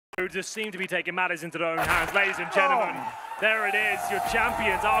who just seem to be taking matters into their own hands. Ladies and gentlemen, there it is. Your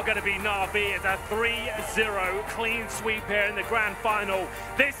champions are going to be Navi. It's a 3-0 clean sweep here in the grand final.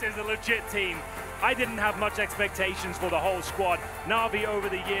 This is a legit team. I didn't have much expectations for the whole squad. Navi over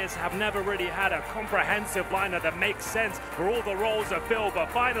the years have never really had a comprehensive lineup that makes sense where all the roles are filled,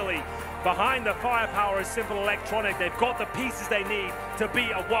 but finally, behind the firepower of Simple Electronic, they've got the pieces they need to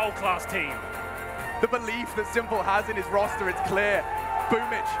be a world-class team. The belief that Simple has in his roster is clear.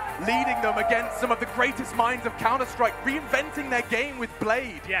 Boomich leading them against some of the greatest minds of Counter-Strike, reinventing their game with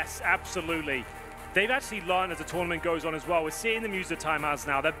Blade. Yes, absolutely. They've actually learned as the tournament goes on as well. We're seeing them use the timeouts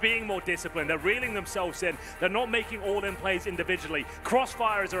now. They're being more disciplined. They're reeling themselves in. They're not making all-in plays individually.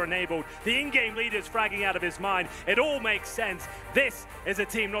 Crossfires are enabled. The in-game leader is fragging out of his mind. It all makes sense. This is a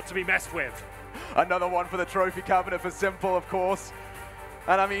team not to be messed with. Another one for the trophy cabinet for Simple, of course.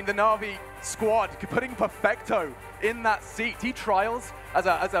 And I mean, the Navi squad putting Perfecto in that seat. He trials as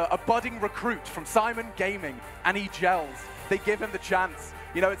a budding recruit from Simon Gaming, and he gels. They give him the chance.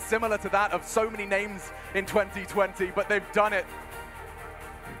 You know, it's similar to that of so many names in 2020, but they've done it.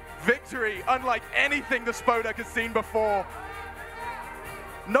 Victory, unlike anything the Spodek has seen before.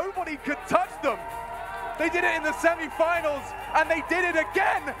 Nobody could touch them. They did it in the semi-finals, and they did it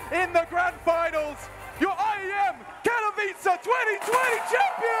again in the grand finals. Your IEM Katowice 2020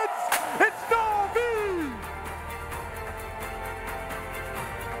 champions, it's Navi!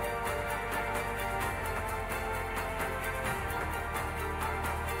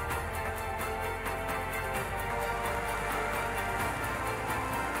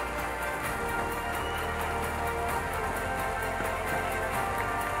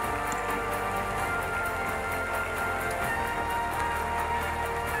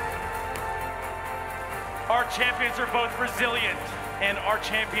 Our champions are both resilient, and our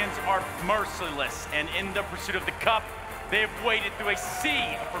champions are merciless. And in the pursuit of the cup, they have waded through a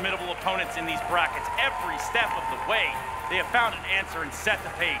sea of formidable opponents in these brackets. Every step of the way, they have found an answer and set the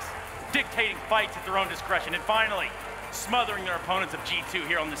pace, dictating fights at their own discretion, and finally, smothering their opponents of G2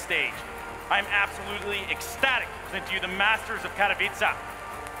 here on the stage. I am absolutely ecstatic to present to you the Masters of Katowice.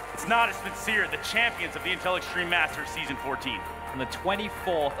 It's not as sincere, the champions of the Intel Extreme Masters Season 14. On the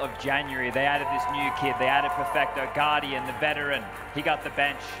 24th of January, they added this new kid. They added Perfecto, Guardian, the veteran. He got the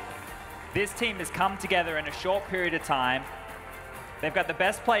bench. This team has come together in a short period of time. They've got the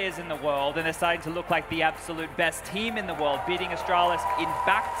best players in the world, and they're starting to look like the absolute best team in the world, beating Astralis in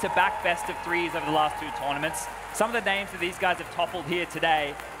back-to-back best-of-threes over the last two tournaments. Some of the names that these guys have toppled here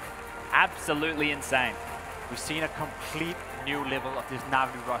today, absolutely insane. We've seen a complete new level of this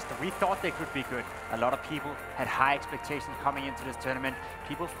Navi roster. We thought they could be good. A lot of people had high expectations coming into this tournament.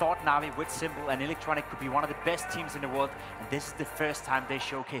 People thought Navi with Simple and Electronic could be one of the best teams in the world, and this is the first time they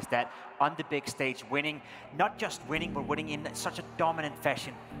showcased that on the big stage, winning. Not just winning, but winning in such a dominant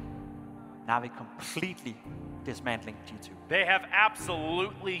fashion. Navi completely dismantling G2. They have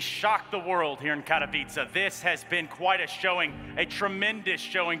absolutely shocked the world here in Katowice. This has been quite a showing, a tremendous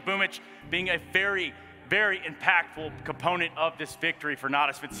showing. Boomich being a very impactful component of this victory for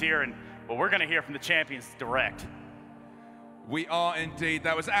Navi here, and well, we're going to hear from the champions direct. We are indeed.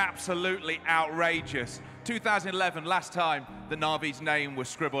 That was absolutely outrageous. 2011, last time the Navi's name was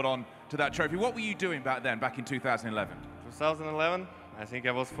scribbled on to that trophy. What were you doing back then, back in 2011? 2011, I think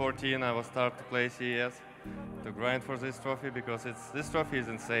I was 14. I was starting to play CES to grind for this trophy because this trophy is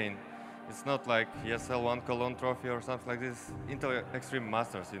insane. It's not like ESL 1 Cologne trophy or something like this. Intel Extreme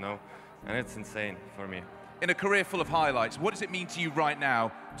Masters, you know. And it's insane for me. In a career full of highlights, what does it mean to you right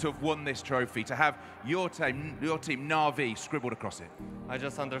now to have won this trophy, to have your team Navi scribbled across it? I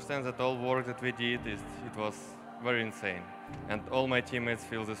just understand that all work that we did, it was very insane. And all my teammates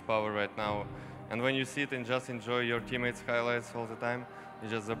feel this power right now. And when you sit and just enjoy your teammates' highlights all the time,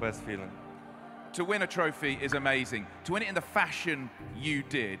 it's just the best feeling. To win a trophy is amazing. To win it in the fashion you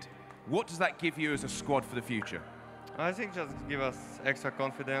did, what does that give you as a squad for the future? I think just give us extra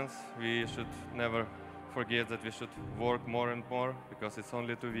confidence. We should never forget that we should work more and more because it's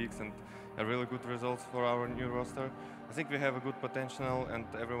only 2 weeks and a really good results for our new roster. I think we have a good potential and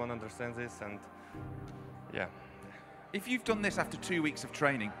everyone understands this, and yeah. If you've done this after 2 weeks of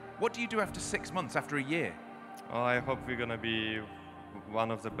training, what do you do after 6 months, after a year? Well, I hope we're going to be one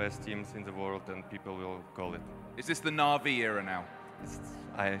of the best teams in the world and people will call it. Is this the Navi era now?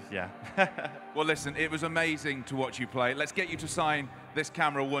 Yeah. Well, listen, it was amazing to watch you play. Let's get you to sign this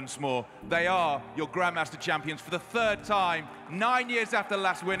camera once more. They are your Grandmaster champions for the 3rd time, 9 years after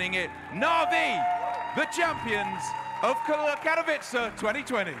last winning it. Navi, the champions of Katowice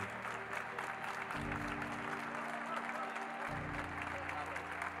 2020.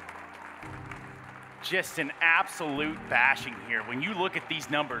 just an absolute bashing here. When you look at these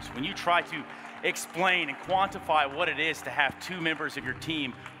numbers, when you try to explain and quantify what it is to have 2 members of your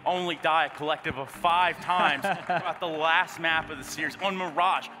team only die a collective of 5 times throughout the last map of the series on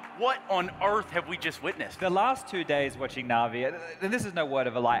Mirage, what on earth have we just witnessed? The last 2 days watching Navi, and this is no word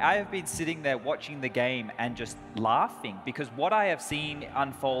of a lie, I have been sitting there watching the game and just laughing because what I have seen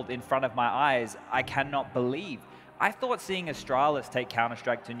unfold in front of my eyes, I cannot believe. I thought seeing Astralis take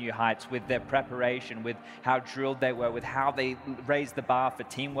Counter-Strike to new heights with their preparation, with how drilled they were, with how they raised the bar for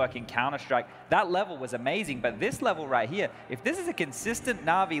teamwork in Counter-Strike, that level was amazing. But this level right here, if this is a consistent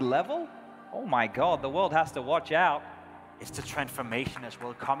Navi level, oh my God, the world has to watch out. It's the transformation as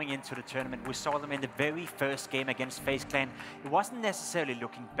well. Coming into the tournament, we saw them in the very first game against FaZe Clan. It wasn't necessarily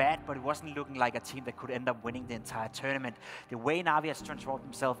looking bad, but it wasn't looking like a team that could end up winning the entire tournament. The way Navi has transformed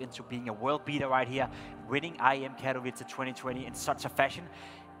himself into being a world beater right here, winning IEM Katowice 2020 in such a fashion,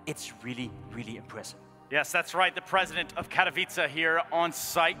 it's really, really impressive. Yes, that's right. The president of Katowice here on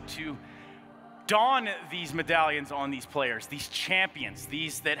site to don these medallions on these players, these champions,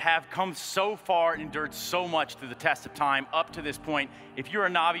 these that have come so far and endured so much through the test of time up to this point. If you're a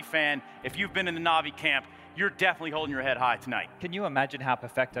Navi fan, if you've been in the Navi camp, you're definitely holding your head high tonight. Can you imagine how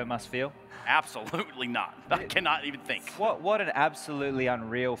Perfecto must feel? Absolutely not. I cannot even think. What an absolutely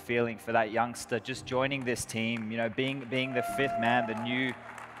unreal feeling for that youngster just joining this team, you know, being the 5th man,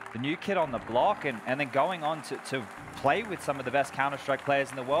 the new kid on the block, and then going on to play with some of the best Counter-Strike players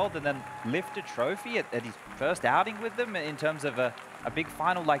in the world and then lift a trophy at his first outing with them in terms of a big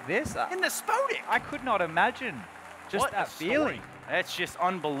final like this. In the Spodek! I could not imagine just what that feeling. That's just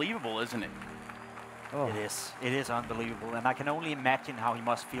unbelievable, isn't it? Oh. It is unbelievable, and I can only imagine how he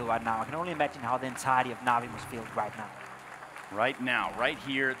must feel right now. I can only imagine how the entirety of Navi must feel right now. Right now, right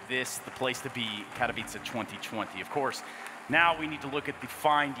here, the place to be, Katowice 2020. Of course, now we need to look at the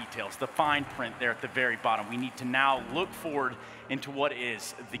fine details, the fine print there at the very bottom. We need to now look forward into what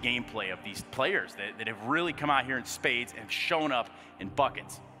is the gameplay of these players that have really come out here in spades and shown up in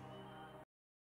buckets.